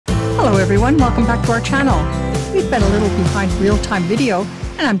Hello everyone, welcome back to our channel. We've been a little behind real-time video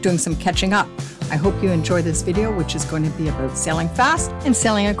and I'm doing some catching up. I hope you enjoy this video, which is going to be about sailing fast and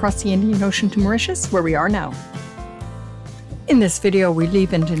sailing across the Indian Ocean to Mauritius, where we are now. In this video, we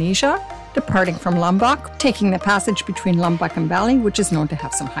leave Indonesia, departing from Lombok, taking the passage between Lombok and Bali, which is known to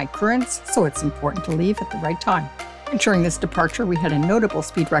have some high currents, so it's important to leave at the right time. And during this departure, we had a notable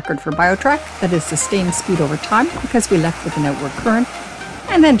speed record for BioTrek, that is sustained speed over time, because we left with an outward current.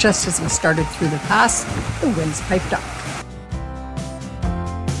 And then just as we started through the pass, the winds piped up.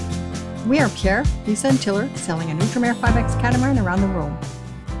 We are Pierre, Lisa and Tiller, sailing an Ultramare 5X catamaran around the world.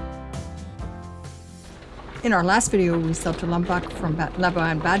 In our last video, we sailed to Lombok from Lava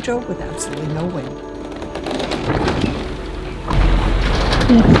and Bajo with absolutely no wind.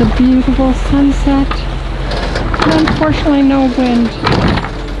 It's a beautiful sunset, but unfortunately no wind.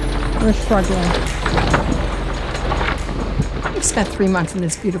 We're struggling. We've spent 3 months in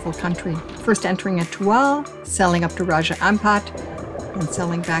this beautiful country, first entering at Tual, sailing up to Raja Ampat, and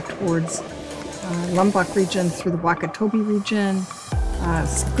sailing back towards Lombok region through the Wakatobi region,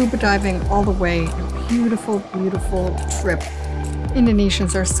 scuba diving all the way. A beautiful, beautiful trip.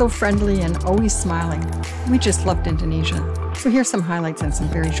 Indonesians are so friendly and always smiling. We just loved Indonesia. So here's some highlights and some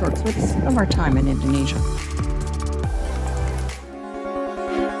very short clips of our time in Indonesia.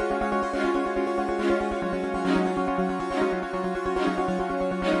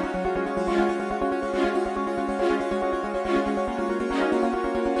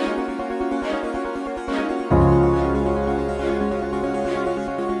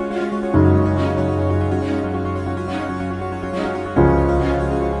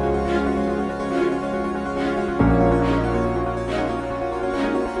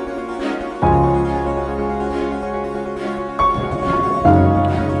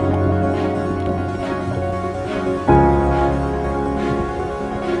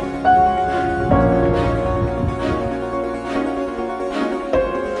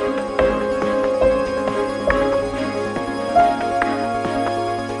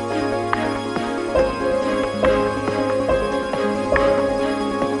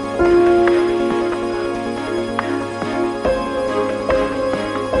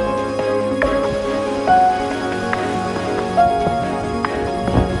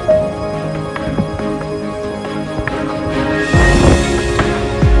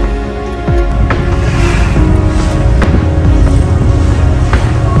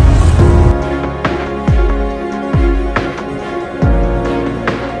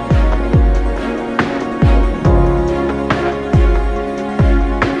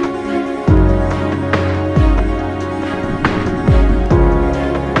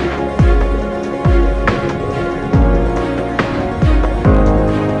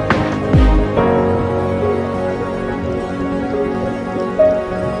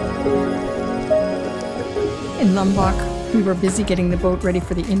 In Lombok, we were busy getting the boat ready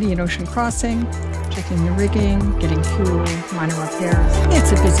for the Indian Ocean crossing, checking the rigging, getting fuel, minor repairs.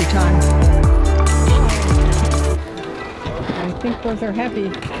 It's a busy time. I think those are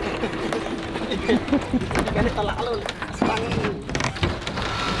heavy.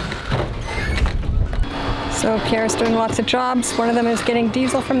 So Pierre's doing lots of jobs. One of them is getting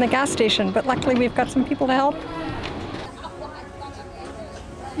diesel from the gas station, but luckily we've got some people to help.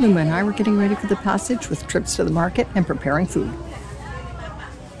 Luma and I were getting ready for the passage with trips to the market and preparing food.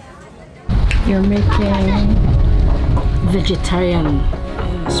 You're making vegetarian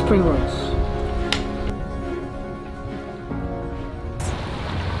spring rolls.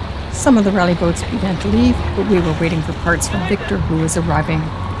 Some of the rally boats began to leave, but we were waiting for parts from Victor, who was arriving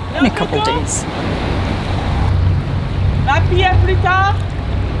in a couple days. Ma fille, à plus tard.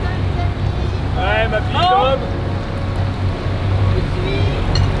 Ouais, ma fille,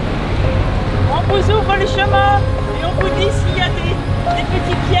 on vous ouvre le chemin et on vous dit s'il y a des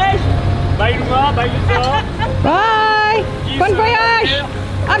petits pièges. Bye Luma, bye Lisa. Bye! Bon voyage!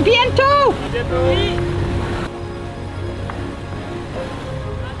 À bientôt!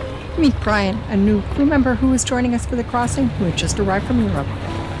 Meet Brian, a new crew member who was joining us for the crossing, who had just arrived from Europe.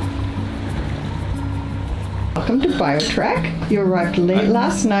 Welcome to BioTrek. You arrived late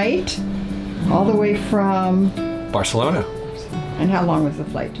last night, all the way from Barcelona. And how long was the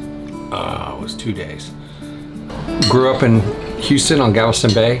flight? It was 2 days. Grew up in Houston on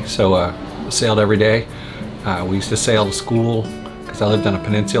Galveston Bay, so sailed every day. We used to sail to school because I lived on a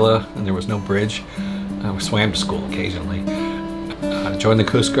peninsula and there was no bridge. We swam to school occasionally. Joined the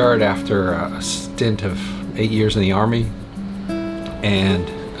Coast Guard after a stint of 8 years in the Army, and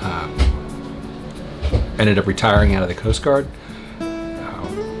ended up retiring out of the Coast Guard.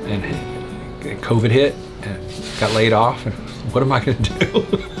 And COVID hit and got laid off. And what am I going to do?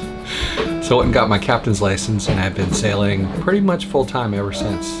 So I went and got my captain's license, and I've been sailing pretty much full-time ever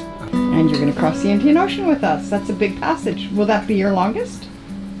since. And you're going to cross the Indian Ocean with us. That's a big passage. Will that be your longest?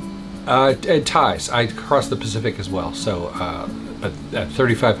 It ties. I crossed the Pacific as well, so but at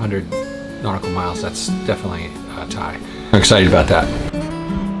 3,500 nautical miles, that's definitely a tie. I'm excited about that.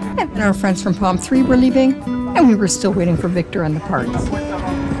 And then our friends from Palm 3 were leaving, and we were still waiting for Victor and the parts.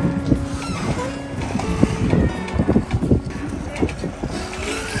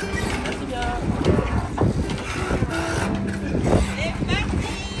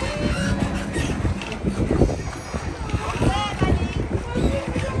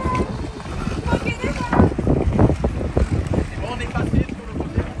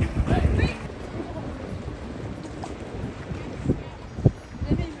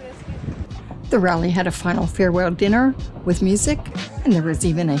 The rally had a final farewell dinner with music, and there was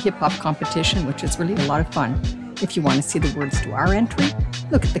even a hip-hop competition, which is really a lot of fun. If you want to see the words to our entry,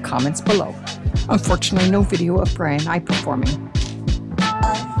 look at the comments below. Unfortunately, no video of Brian and I performing.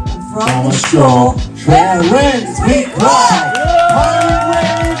 From a shore where winds we cry,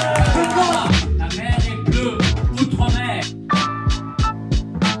 La mer est bleue, outre-mer.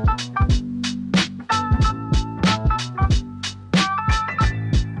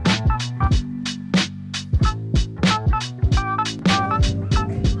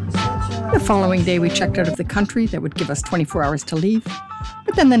 The following day, we checked out of the country. That would give us 24 hours to leave.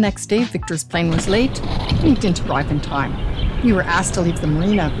 But then the next day, Victor's plane was late, and he didn't arrive in time. We were asked to leave the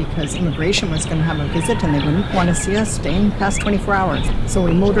marina because immigration was going to have a visit and they wouldn't want to see us staying past 24 hours. So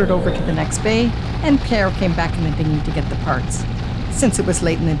we motored over to the next bay, and Pierre came back in the dinghy to get the parts. Since it was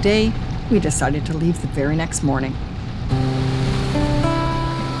late in the day, we decided to leave the very next morning.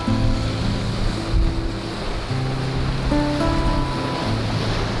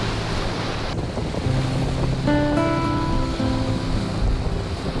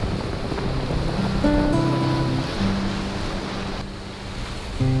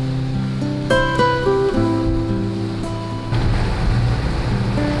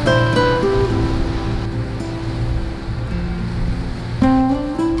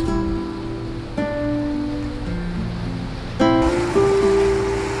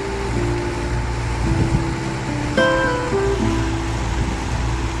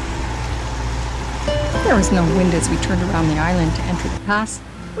 There was no wind as we turned around the island to enter the pass.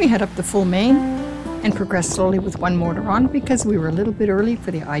 We head up the full main and progress slowly with one motor on because we were a little bit early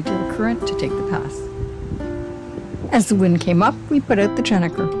for the ideal current to take the pass. As the wind came up, we put out the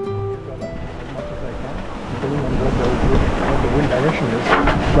gennaker. What the wind direction is.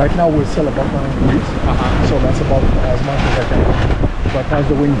 Right now we're still about 9 degrees, so that's about as much as I can. But as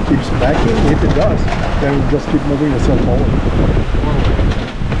the wind keeps backing, if it does, then we'll just keep moving the sail forward.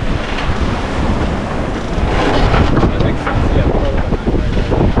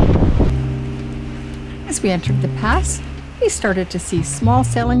 As we entered the pass, we started to see small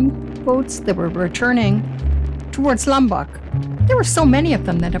sailing boats that were returning towards Lombok. There were so many of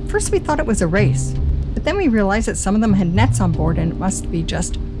them that at first we thought it was a race. But then we realized that some of them had nets on board and it must be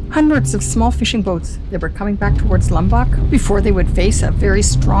just hundreds of small fishing boats that were coming back towards Lombok before they would face a very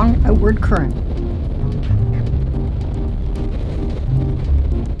strong outward current.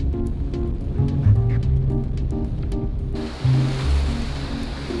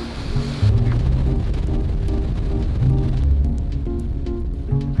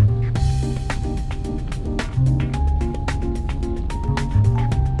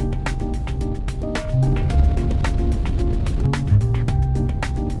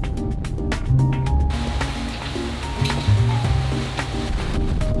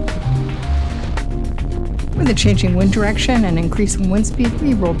 With a changing wind direction and increasing wind speed,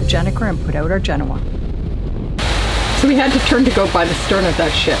 we rolled the gennaker and put out our Genoa. So we had to turn to go by the stern of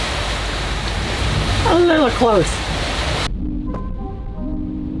that ship. A little close.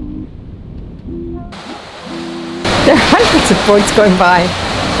 There are hundreds of boats going by,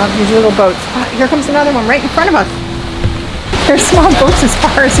 these little boats. Oh, here comes another one right in front of us. There's small boats as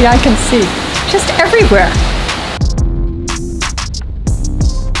far as the eye can see, just everywhere.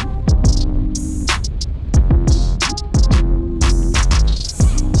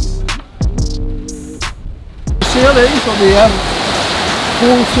 Sailing, so they have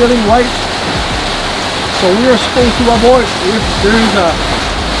full sailing lights. So we are supposed to avoid if there is a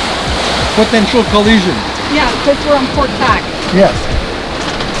potential collision. Yeah, because we're on port tack. Yes.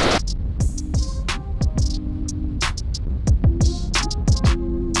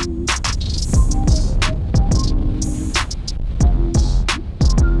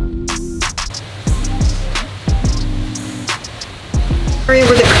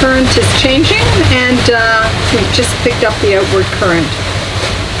 Where the current is changing, and we've just picked up the outward current.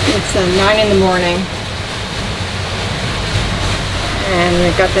 It's 9 in the morning, and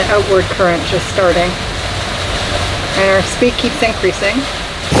we've got the outward current just starting, and our speed keeps increasing.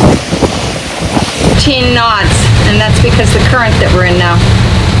 15 knots, and that's because the current that we're in now.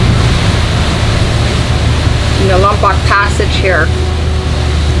 In the Lombok Passage here,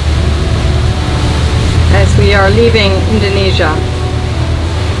 as we are leaving Indonesia.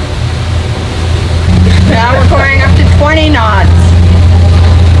 Now we're going up to 20 knots.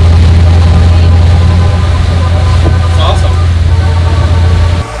 That's awesome.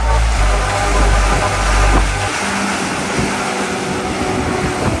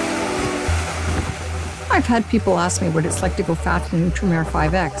 I've had people ask me what it's like to go fast in Ultramare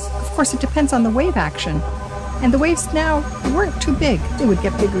 5X. Of course, it depends on the wave action. And the waves now weren't too big. They would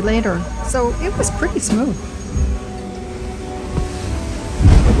get bigger later. So it was pretty smooth.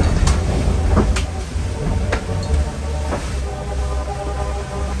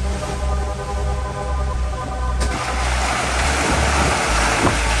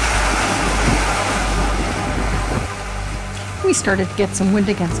 We started to get some wind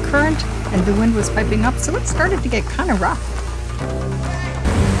against current, and the wind was piping up, so it started to get kind of rough.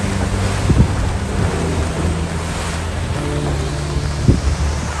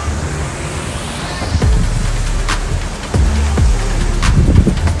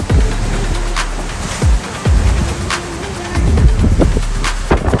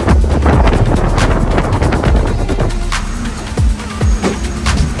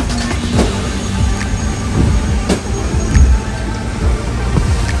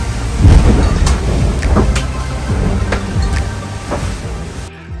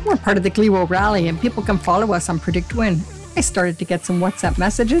 Part of the GLYWO rally, and people can follow us on Predict Wind. I started to get some WhatsApp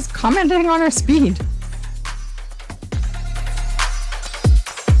messages commenting on our speed.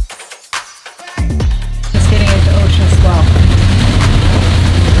 Just getting into ocean swell.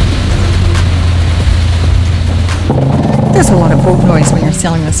 There's a lot of boat noise when you're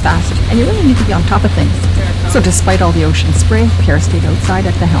sailing this fast, and you really need to be on top of things. So despite all the ocean spray, Pierre stayed outside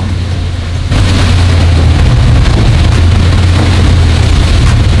at the helm.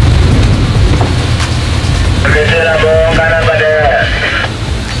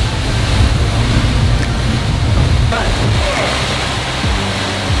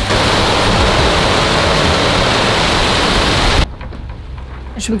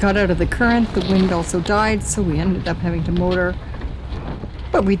 As we got out of the current, the wind also died, so we ended up having to motor.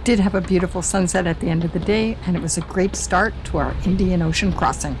 But we did have a beautiful sunset at the end of the day, and it was a great start to our Indian Ocean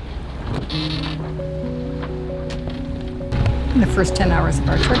crossing. In the first 10 hours of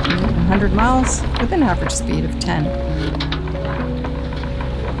our trip, we moved 100 miles with an average speed of 10.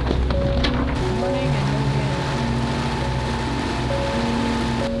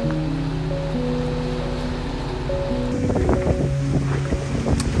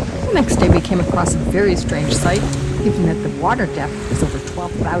 The next day we came across a very strange sight, given that the water depth is over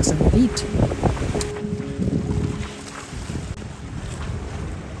 12,000 feet.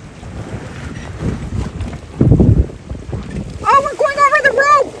 Oh, we're going over the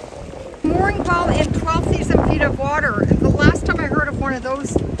rope! Mooring ball in 12,000 feet of water. And the last time I heard of one of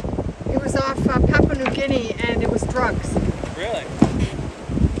those, it was off Papua New Guinea, and it was drugs. Really?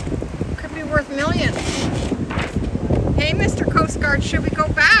 Could be worth millions. Hey, Mr. Coast Guard, should we go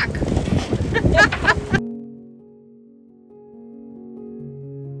back?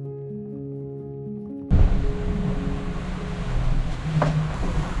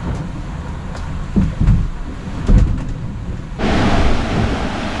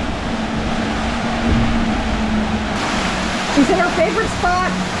 She's in her favorite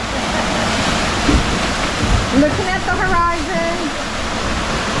spot. Looking at the horizon.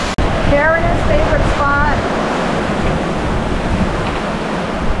 Pierre in his favorite spot.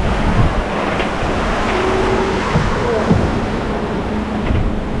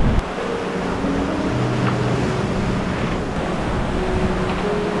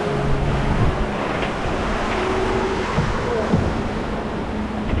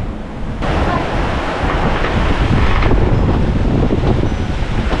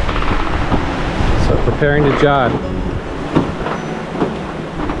 Preparing to jog.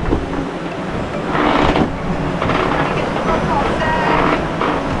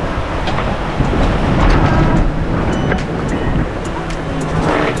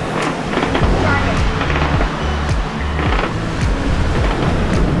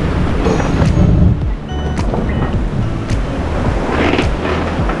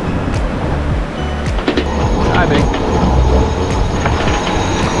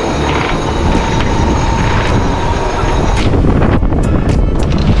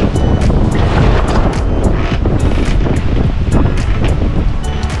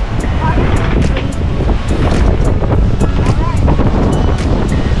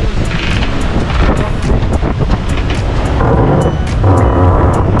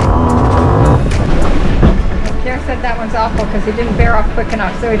 because he didn't bear up quick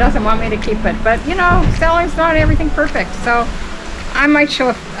enough, so he doesn't want me to keep it. But you know, sailing's not everything perfect, so I might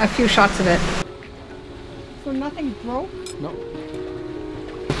show a few shots of it. So nothing broke? No.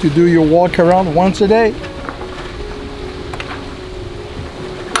 To do your walk around once a day.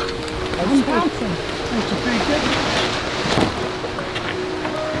 I'm bouncing. That's pretty good.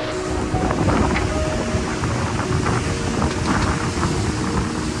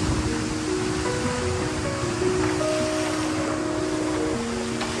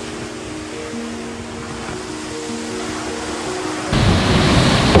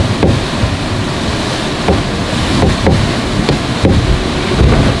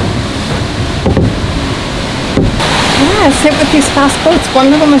 Hit with these fast boats. One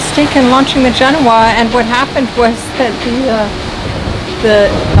little mistake in launching the Genoa, and what happened was that the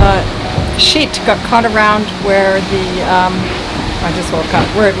sheet got caught around where the I just woke up,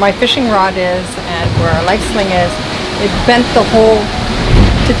 where my fishing rod is and where our life sling is. It bent the whole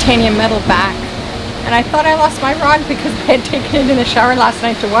titanium metal back, and I thought I lost my rod because I had taken it in the shower last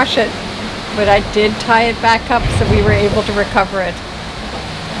night to wash it, but I did tie it back up, so we were able to recover it.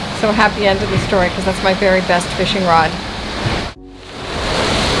 So happy end of the story, because that's my very best fishing rod.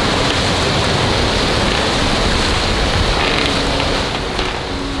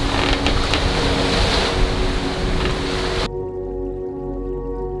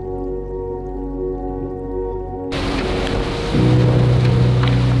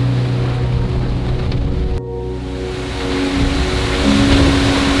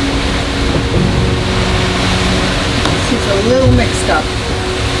 A little mixed up.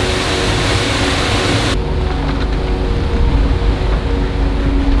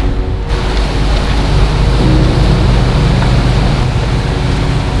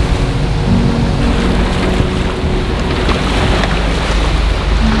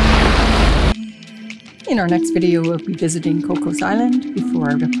 In our next video, we'll be visiting Cocos Island before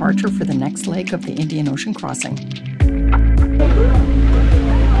our departure for the next leg of the Indian Ocean crossing.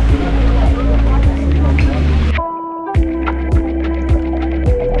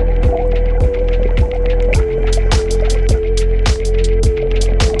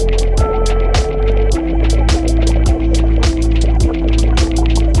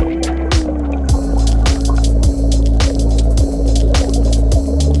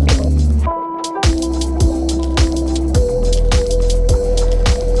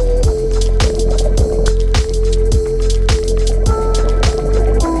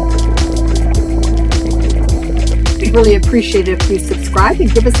 Really appreciate it if you subscribe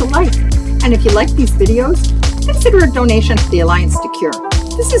and give us a like. And if you like these videos, consider a donation to the Alliance to Cure.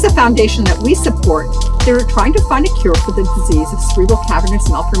 This is a foundation that we support. They're trying to find a cure for the disease of cerebral cavernous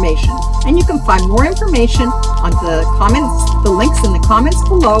malformation. And you can find more information on the links in the comments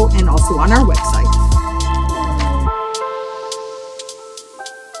below and also on our website.